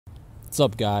What's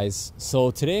up, guys?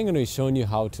 So today I'm going to be showing you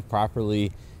how to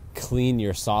properly clean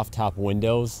your soft top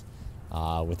windows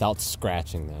without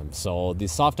scratching them. So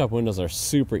these soft top windows are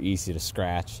super easy to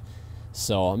scratch.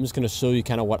 So I'm just going to show you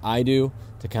kind of what I do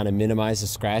to kind of minimize the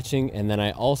scratching. And then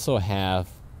I also have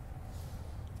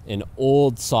an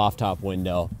old soft top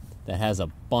window that has a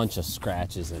bunch of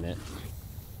scratches in it.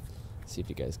 See if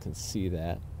you guys can see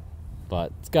that.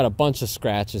 But it's got a bunch of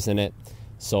scratches in it.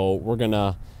 So we're going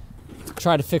to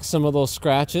try to fix some of those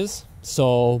scratches.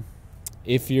 So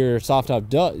if your soft top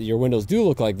your windows do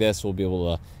look like this, we'll be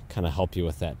able to kind of help you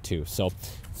with that too. So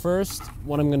first,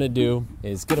 what I'm going to do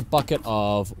is get a bucket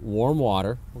of warm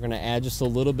water. We're going to add just a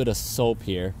little bit of soap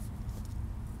here.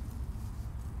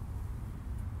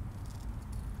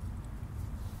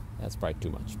 That's probably too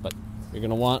much, but you're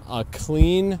going to want a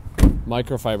clean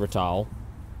microfiber towel.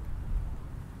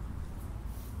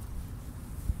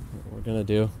 What we're going to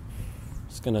do,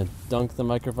 just going to dunk the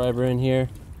microfiber in here.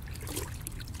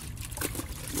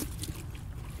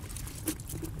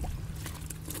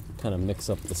 Kind of mix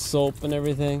up the soap and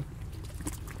everything.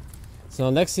 So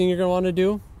the next thing you're going to want to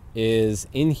do is,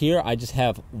 in here I just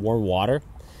have warm water.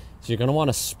 So you're going to want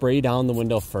to spray down the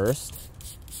window first.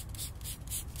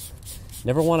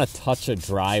 Never want to touch a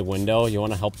dry window. You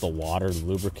want to help the water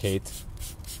lubricate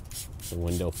the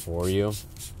window for you.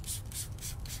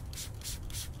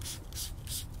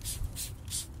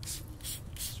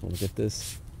 Just want to get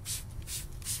this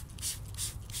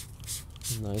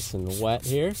nice and wet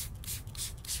here.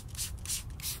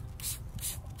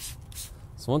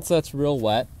 So once that's real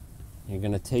wet, you're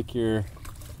going to take your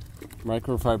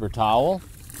microfiber towel,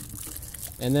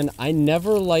 and then I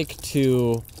never like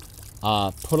to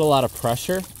put a lot of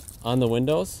pressure on the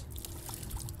windows.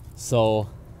 So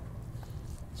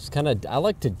just kind of, I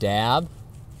like to dab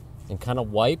and kind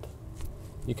of wipe.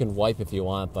 You can wipe if you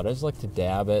want, but I just like to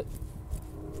dab it.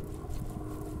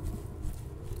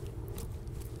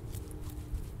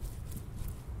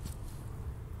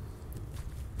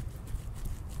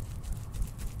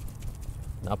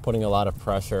 Not putting a lot of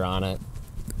pressure on it.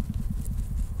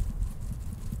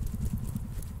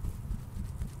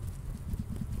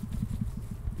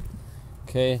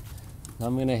 Okay, now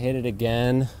I'm gonna hit it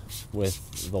again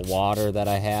with the water that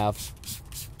I have.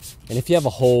 And if you have a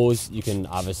hose, you can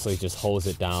obviously just hose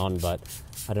it down, but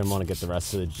I didn't want to get the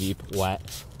rest of the Jeep wet.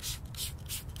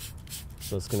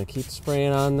 So it's gonna keep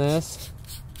spraying on this.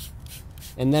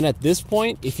 And then at this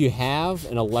point, if you have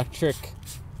an electric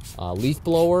leaf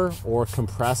blower or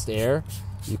compressed air,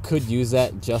 you could use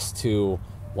that just to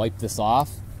wipe this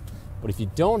off. But if you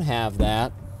don't have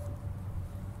that,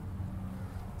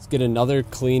 let's get another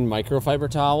clean microfiber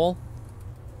towel,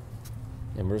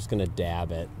 and we're just going to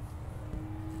dab it.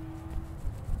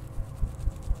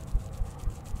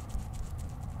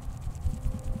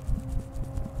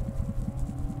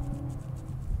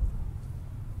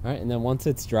 All right, and then once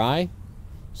it's dry,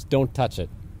 just don't touch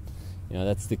it. You know,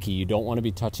 that's the key. You don't want to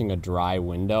be touching a dry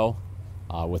window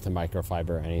with a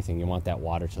microfiber or anything. You want that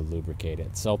water to lubricate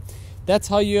it. So that's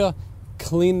how you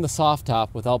clean the soft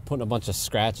top without putting a bunch of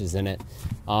scratches in it.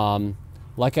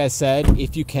 Like I said,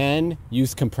 if you can,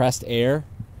 use compressed air.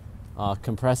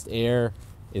 Compressed air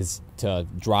is to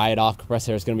dry it off. Compressed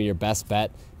air is going to be your best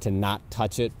bet to not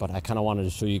touch it, but I kind of wanted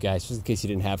to show you guys just in case you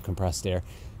didn't have compressed air.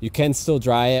 You can still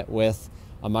dry it with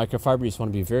a microfiber. You just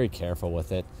want to be very careful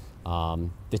with it.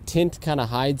 The tint kind of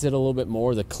hides it a little bit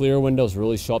more. The clear windows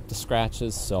really show up the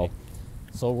scratches. So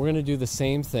we're going to do the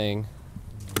same thing.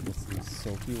 Get some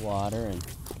soapy water and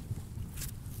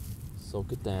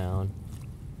soak it down.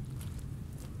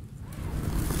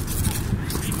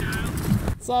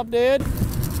 What's up, dude?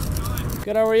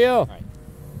 Good, how are you? All right.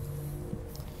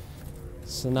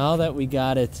 So now that we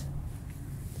got it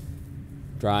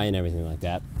dry and everything like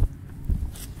that,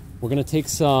 we're going to take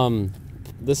some,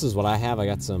 this is what I have. I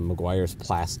got some Meguiar's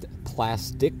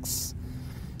plastics.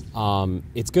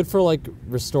 It's good for like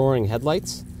restoring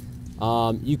headlights.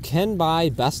 You can buy,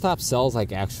 Bestop sells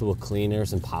like actual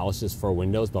cleaners and polishes for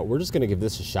windows, but we're just going to give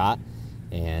this a shot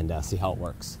and see how it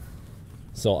works.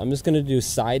 So I'm just going to do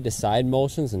side to side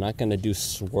motions. I'm not going to do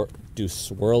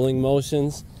swirling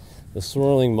motions. The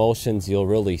swirling motions, you'll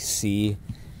really see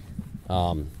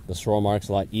the swirl marks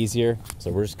a lot easier. So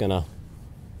we're just going to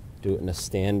do it in a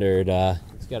standard,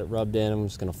 just got it rubbed in. I'm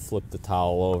just going to flip the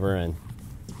towel over and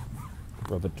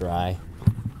rub it dry.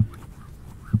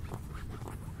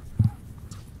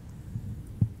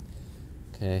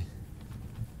 Okay.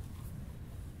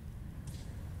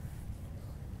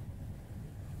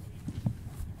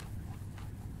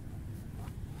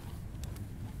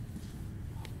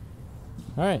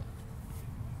 All right.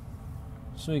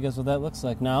 Show you guys what that looks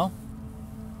like now.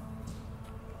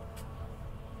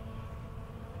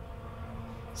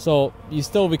 So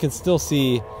we can still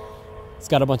see it's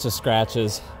got a bunch of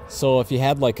scratches. So if you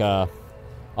had like a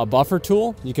buffer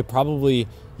tool, you could probably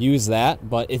use that,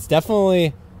 but it's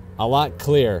definitely a lot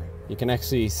clearer. You can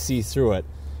actually see through it.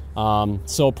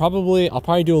 So I'll probably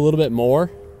do a little bit more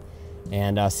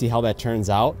and see how that turns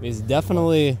out. It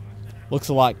definitely looks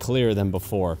a lot clearer than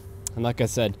before. And like I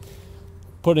said,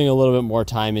 putting a little bit more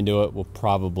time into it will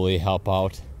probably help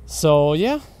out. So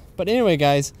yeah, but anyway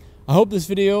guys, I hope this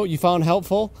video you found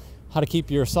helpful. How to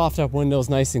keep your soft top windows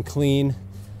nice and clean,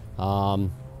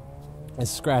 as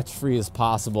scratch free as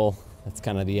possible. That's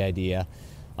kind of the idea.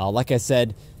 Like I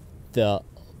said, the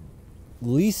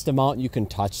least amount you can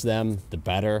touch them, the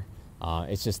better.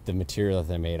 It's just the material that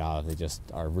they're made out of. They just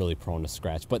are really prone to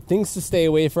scratch. But things to stay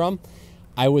away from,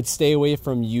 I would stay away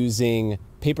from using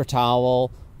paper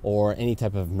towel or any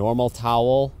type of normal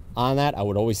towel on that. I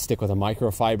would always stick with a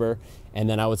microfiber, and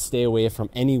then I would stay away from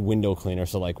any window cleaner,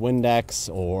 so like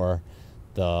Windex or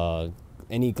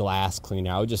any glass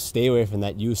cleaner. I would just stay away from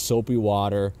that. Use soapy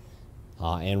water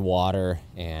and water,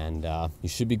 and you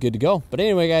should be good to go. But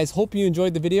anyway guys, hope you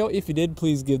enjoyed the video. If you did,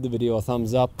 please give the video a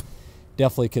thumbs up.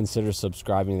 Definitely consider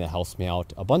subscribing. That helps me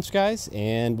out a bunch guys,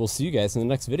 and we'll see you guys in the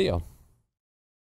next video.